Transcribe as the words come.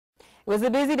was a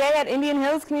busy day at Indian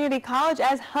Hills Community College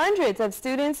as hundreds of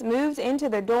students moved into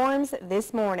their dorms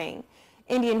this morning.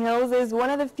 Indian Hills is one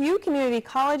of the few community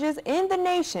colleges in the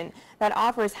nation that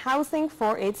offers housing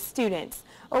for its students.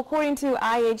 According to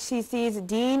IHCC's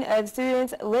Dean of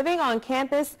Students, living on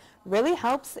campus really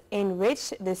helps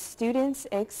enrich the students'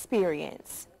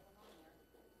 experience.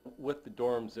 With the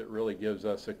dorms, it really gives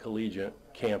us a collegiate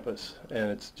campus, and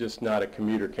it's just not a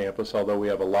commuter campus, although we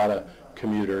have a lot of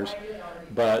commuters.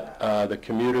 But the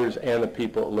commuters and the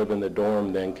people that live in the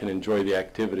dorm then can enjoy the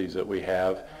activities that we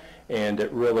have, and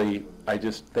it really, I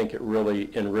just think it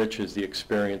really enriches the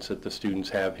experience that the students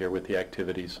have here with the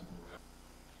activities.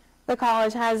 The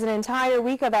college has an entire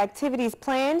week of activities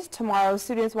planned. Tomorrow,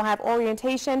 students will have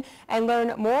orientation and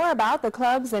learn more about the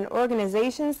clubs and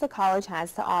organizations the college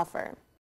has to offer.